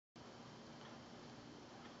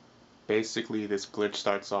basically this glitch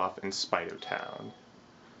starts off in Spyro Town.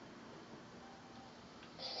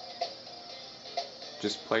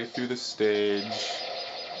 Just play through the stage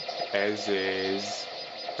as is.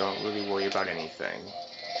 Don't really worry about anything.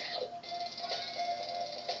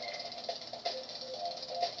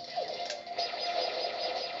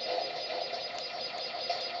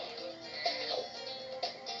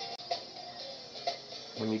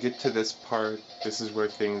 When you get to this part, this is where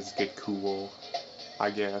things get cool, I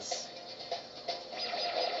guess.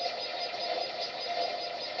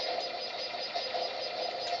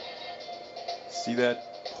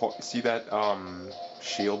 See that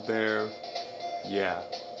shield there? Yeah,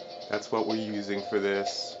 that's what we're using for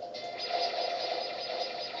this.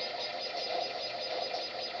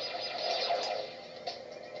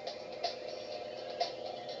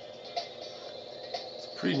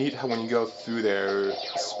 Pretty neat how when you go through there,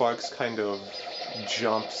 Sparks kind of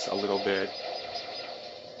jumps a little bit.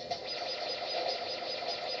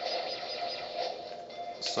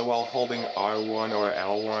 So while holding R1 or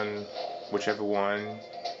L1, whichever one,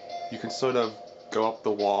 you can sort of go up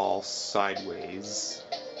the wall sideways.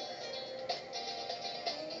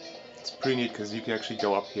 It's pretty neat because you can actually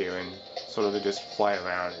go up here and sort of just fly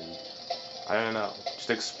around and, I don't know, just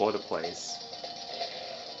explore the place.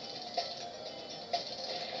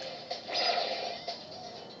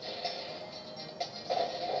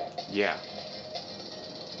 Yeah.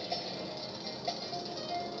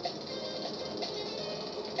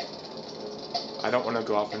 I don't want to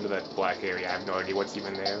go off into that black area. I have no idea what's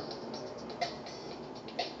even there.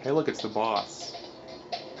 Hey look, it's the boss.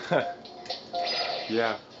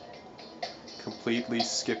 Yeah. Completely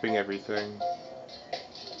skipping everything.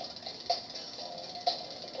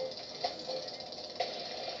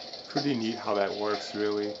 Pretty neat how that works,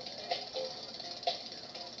 really.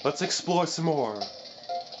 Let's explore some more!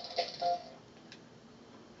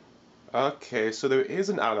 Okay, so there is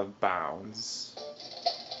an out of bounds.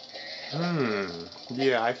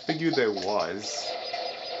 Yeah, I figured there was.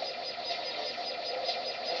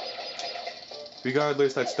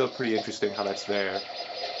 Regardless, that's still pretty interesting how that's there.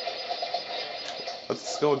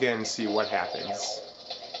 Let's go again and see what happens.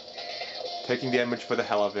 Taking damage for the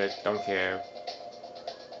hell of it, don't care.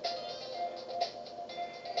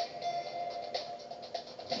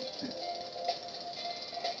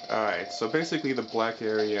 Alright, so basically the black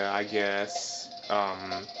area, I guess,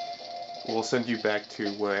 will send you back to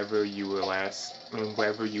wherever you were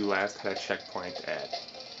wherever you last had a checkpoint at.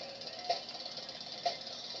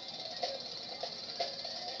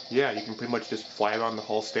 Yeah, you can pretty much just fly around the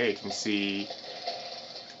whole stage and see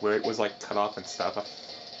where it was like cut off and stuff.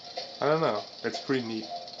 I don't know, it's pretty neat.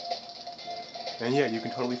 And yeah, you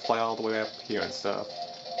can totally fly all the way up here and stuff.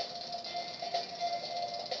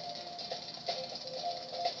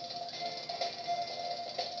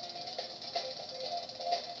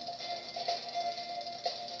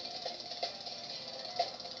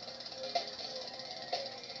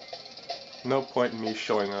 No point in me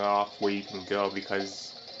showing off where you can go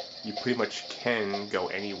because you pretty much can go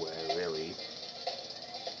anywhere, really.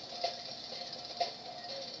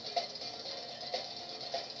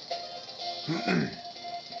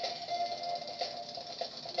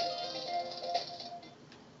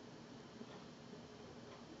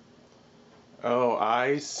 Oh,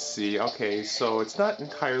 I see. Okay, so it's not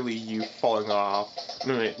entirely you falling off.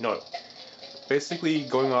 No. Basically,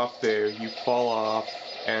 going off there, you fall off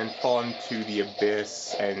and fall into the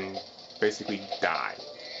abyss and basically die.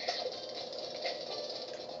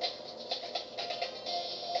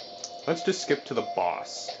 Let's just skip to the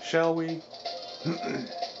boss, shall we?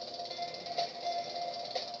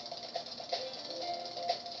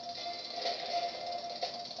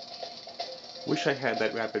 Wish I had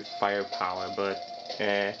that rapid fire power, but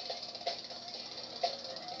eh.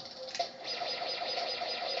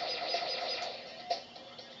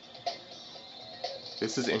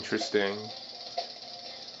 This is interesting.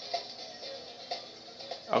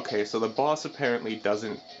 Okay, so the boss apparently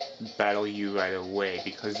doesn't battle you right away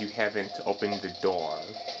because you haven't opened the door.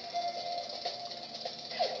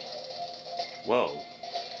 Whoa.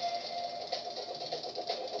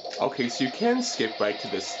 Okay, so you can skip right to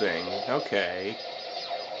this thing. Okay.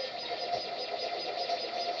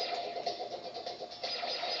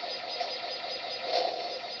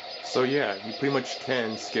 So yeah, you pretty much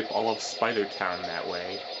can skip all of Spyro Town that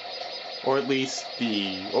way. Or at least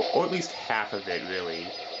or at least half of it, really.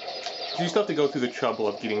 You still have to go through the trouble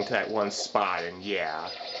of getting to that one spot, and yeah.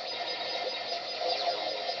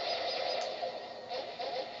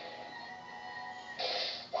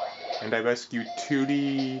 And I rescued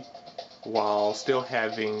Tootie while still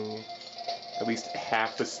having at least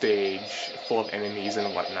half the stage full of enemies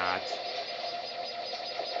and whatnot.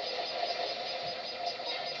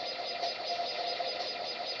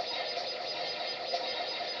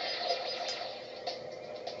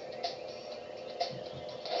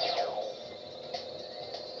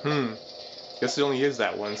 Guess it only is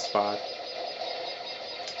that one spot.